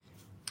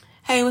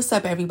Hey, what's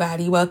up,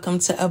 everybody? Welcome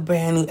to a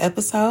brand new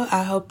episode.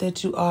 I hope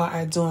that you all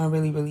are doing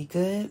really, really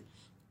good.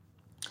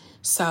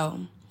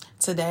 So,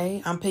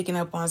 today I'm picking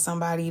up on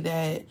somebody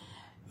that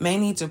may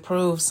need to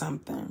prove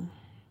something.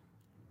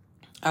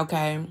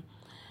 Okay?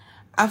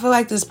 I feel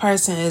like this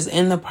person is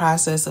in the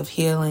process of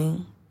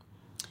healing.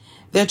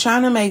 They're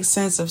trying to make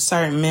sense of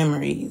certain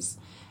memories.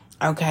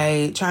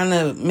 Okay? Trying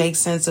to make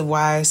sense of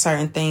why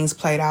certain things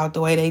played out the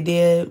way they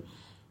did.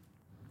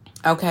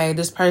 Okay,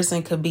 this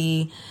person could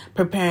be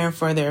preparing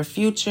for their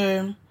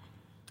future,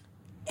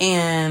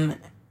 and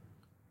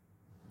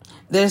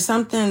there's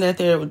something that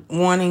they're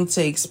wanting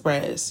to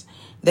express.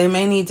 They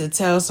may need to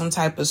tell some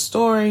type of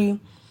story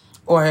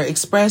or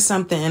express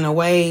something in a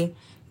way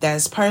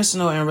that's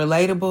personal and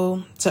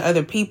relatable to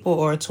other people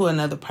or to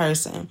another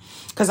person.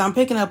 Because I'm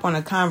picking up on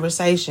a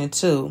conversation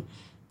too.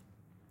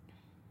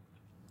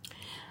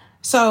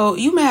 So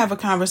you may have a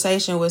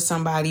conversation with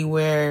somebody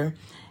where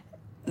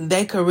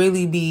they could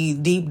really be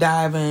deep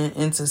diving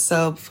into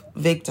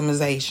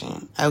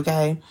self-victimization,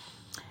 okay?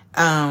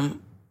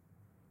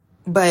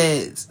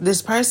 But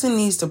this person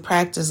needs to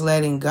practice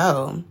letting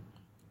go,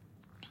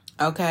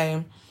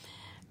 okay?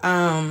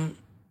 But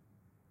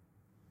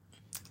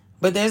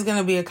there's going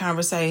to be a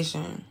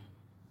conversation.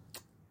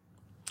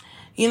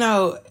 You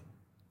know,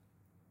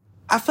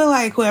 I feel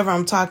like whoever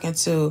I'm talking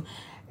to,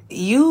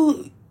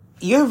 you're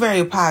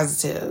very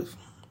positive.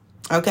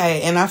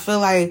 Okay, and I feel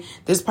like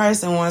this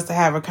person wants to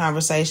have a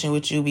conversation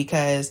with you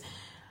because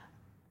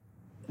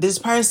this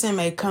person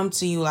may come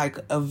to you like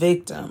a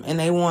victim and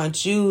they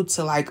want you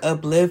to like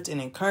uplift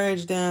and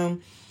encourage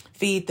them,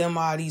 feed them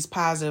all these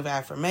positive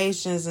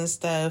affirmations and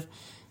stuff.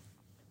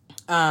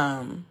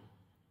 I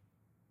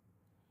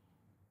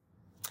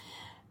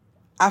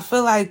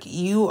feel like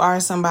you are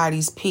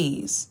somebody's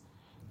peace.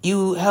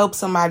 You help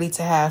somebody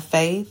to have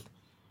faith.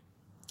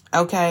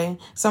 Okay,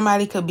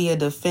 somebody could be a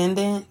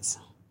defendant.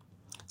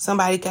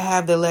 Somebody could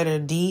have the letter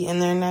D in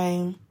their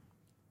name.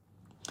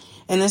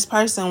 And this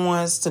person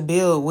wants to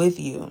build with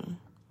you.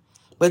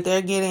 But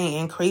they're getting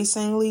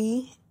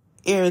increasingly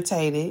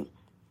irritated.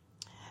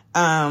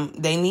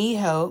 They need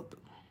help.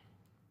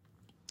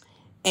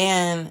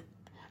 And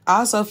I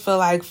also feel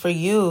like for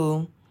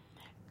you,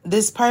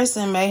 this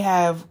person may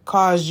have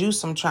caused you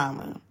some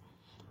trauma.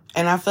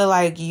 And I feel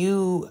like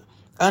you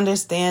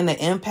understand the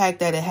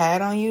impact that it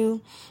had on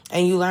you.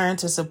 And you learn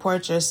to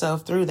support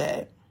yourself through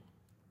that.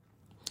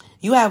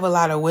 You have a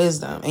lot of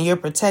wisdom and you're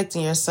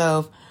protecting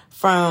yourself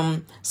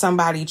from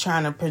somebody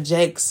trying to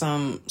project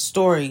some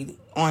story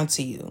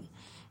onto you.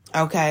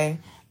 Okay.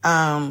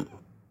 You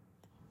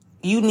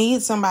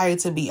need somebody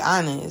to be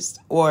honest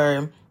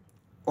or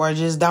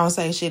just don't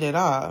say shit at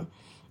all.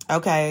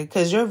 Okay.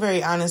 'Cause you're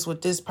very honest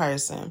with this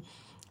person.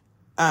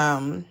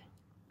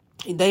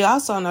 They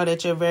also know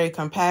that you're very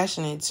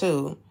compassionate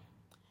too.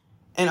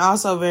 And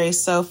also very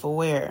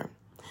self-aware.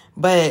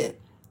 But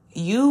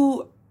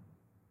you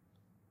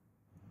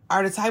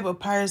are the type of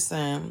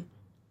person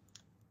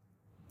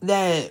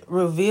that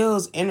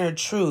reveals inner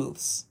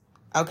truths,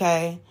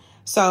 okay?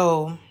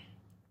 So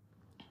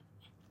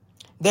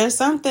there's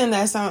something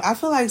I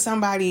feel like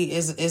somebody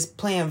is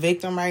playing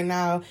victim right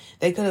now.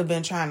 They could have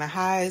been trying to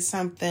hide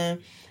something,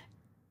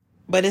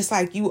 but it's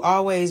like you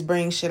always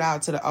bring shit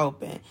out to the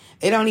open.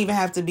 It don't even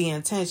have to be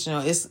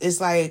intentional.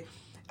 It's like,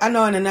 I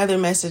know in another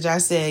message I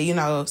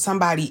said,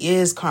 somebody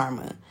is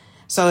karma.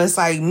 So it's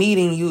like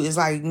meeting you is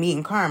like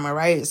meeting karma,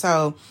 right?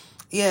 So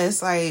yeah,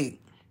 it's like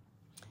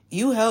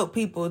you help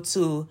people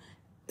to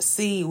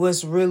see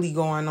what's really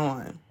going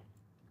on.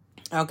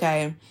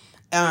 Okay.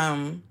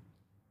 I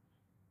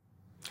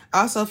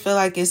also feel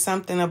like it's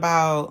something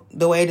about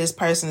the way this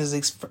person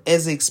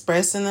is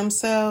expressing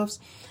themselves.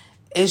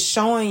 It's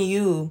showing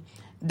you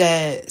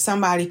that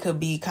somebody could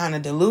be kind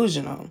of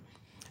delusional.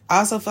 I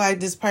also feel like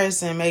this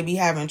person may be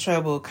having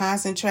trouble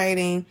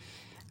concentrating.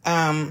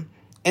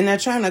 And they're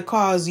trying to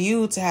cause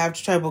you to have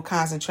trouble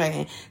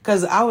concentrating.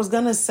 Because I was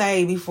going to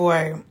say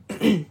before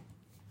I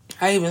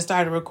even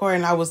started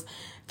recording, I was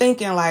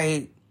thinking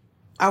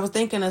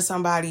of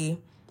somebody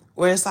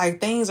where it's like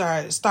things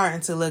are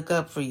starting to look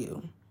up for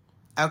you.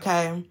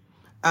 Okay?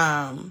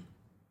 And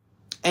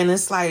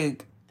it's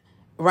like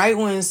right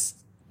when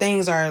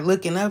things are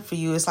looking up for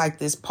you, it's like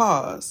this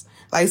pause.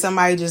 Like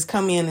somebody just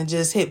come in and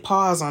just hit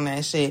pause on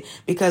that shit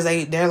because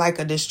they're like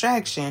a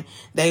distraction.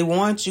 They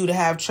want you to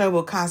have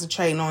trouble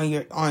concentrating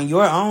on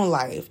your own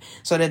life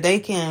so that they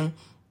can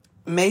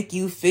make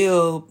you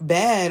feel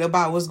bad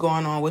about what's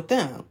going on with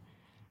them.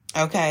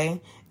 Okay?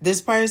 This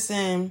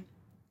person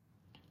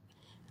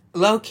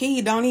low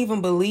key don't even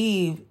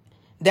believe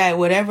that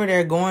whatever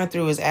they're going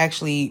through is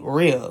actually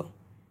real.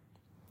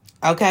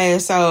 Okay?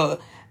 So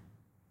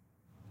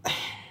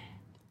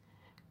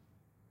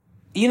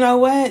you know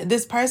what?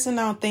 This person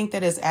don't think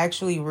that it's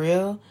actually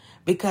real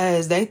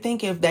because they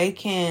think if they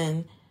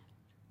can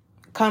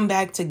come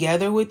back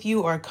together with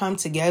you or come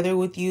together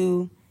with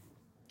you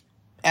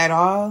at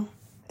all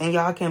and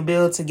y'all can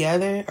build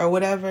together or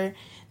whatever,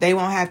 they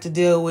won't have to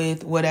deal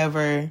with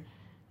whatever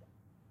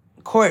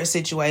court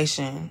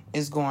situation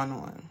is going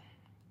on.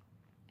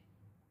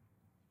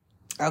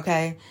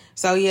 Okay?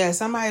 So, yeah,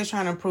 somebody's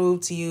trying to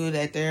prove to you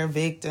that they're a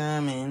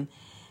victim and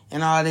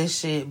all this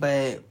shit,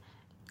 but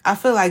I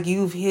feel like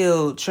you've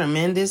healed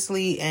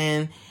tremendously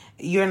and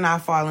you're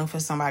not falling for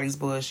somebody's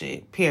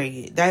bullshit,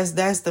 period.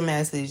 That's the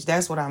message.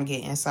 That's what I'm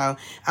getting. So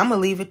I'm going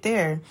to leave it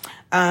there.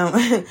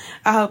 I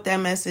hope that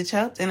message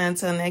helped. And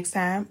until next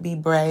time, be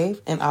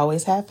brave and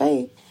always have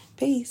faith.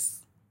 Peace.